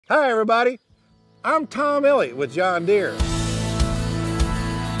Hi everybody, I'm Tom Elliott with John Deere.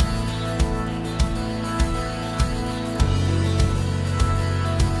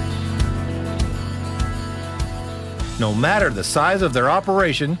 No matter the size of their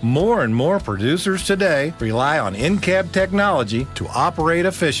operation, more and more producers today rely on in-cab technology to operate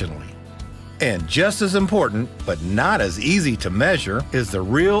efficiently. And just as important, but not as easy to measure, is the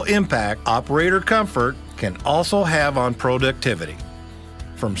real impact operator comfort can also have on productivity.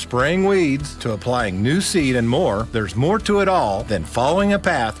 From spraying weeds to applying new seed and more, there's more to it all than following a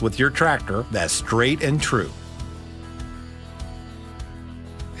path with your tractor that's straight and true.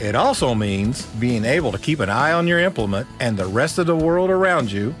 It also means being able to keep an eye on your implement and the rest of the world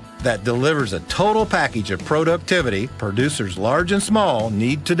around you that delivers a total package of productivity producers large and small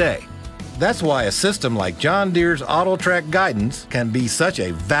need today. That's why a system like John Deere's AutoTrack Guidance can be such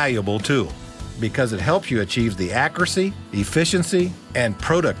a valuable tool, because it helps you achieve the accuracy, efficiency, and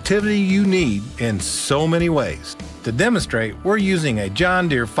productivity you need in so many ways. To demonstrate, we're using a John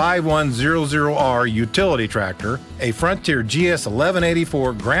Deere 5100R utility tractor, a Frontier GS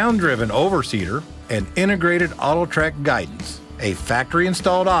 1184 ground-driven Overseeder, and integrated AutoTrack Guidance, a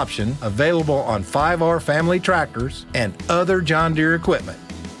factory-installed option available on 5R family tractors and other John Deere equipment.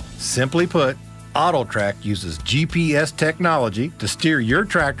 Simply put, AutoTrack uses GPS technology to steer your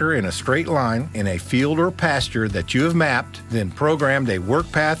tractor in a straight line in a field or pasture that you have mapped, then programmed a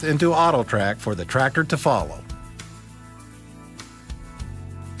work path into AutoTrack for the tractor to follow.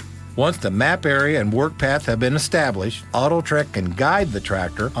 Once the map area and work path have been established, AutoTrack can guide the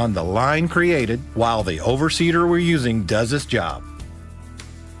tractor on the line created while the Overseeder we're using does its job.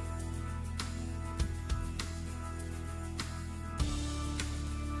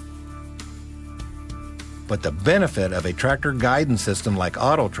 But the benefit of a tractor guidance system like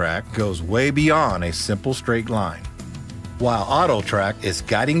AutoTrack goes way beyond a simple straight line. While AutoTrack is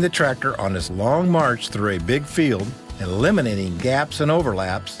guiding the tractor on this long march through a big field, eliminating gaps and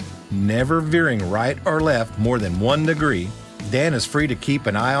overlaps, never veering right or left more than 1 degree, Dan is free to keep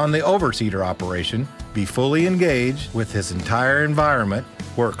an eye on the Overseeder operation, be fully engaged with his entire environment,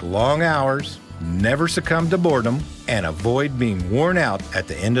 work long hours, never succumb to boredom, and avoid being worn out at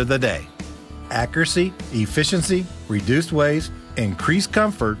the end of the day. Accuracy, efficiency, reduced waste, increased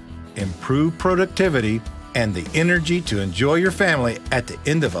comfort, improved productivity, and the energy to enjoy your family at the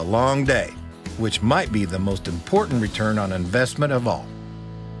end of a long day, which might be the most important return on investment of all.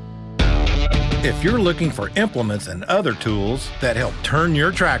 If you're looking for implements and other tools that help turn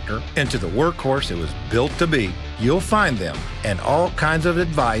your tractor into the workhorse it was built to be, you'll find them and all kinds of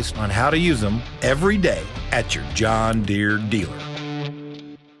advice on how to use them every day at your John Deere dealer.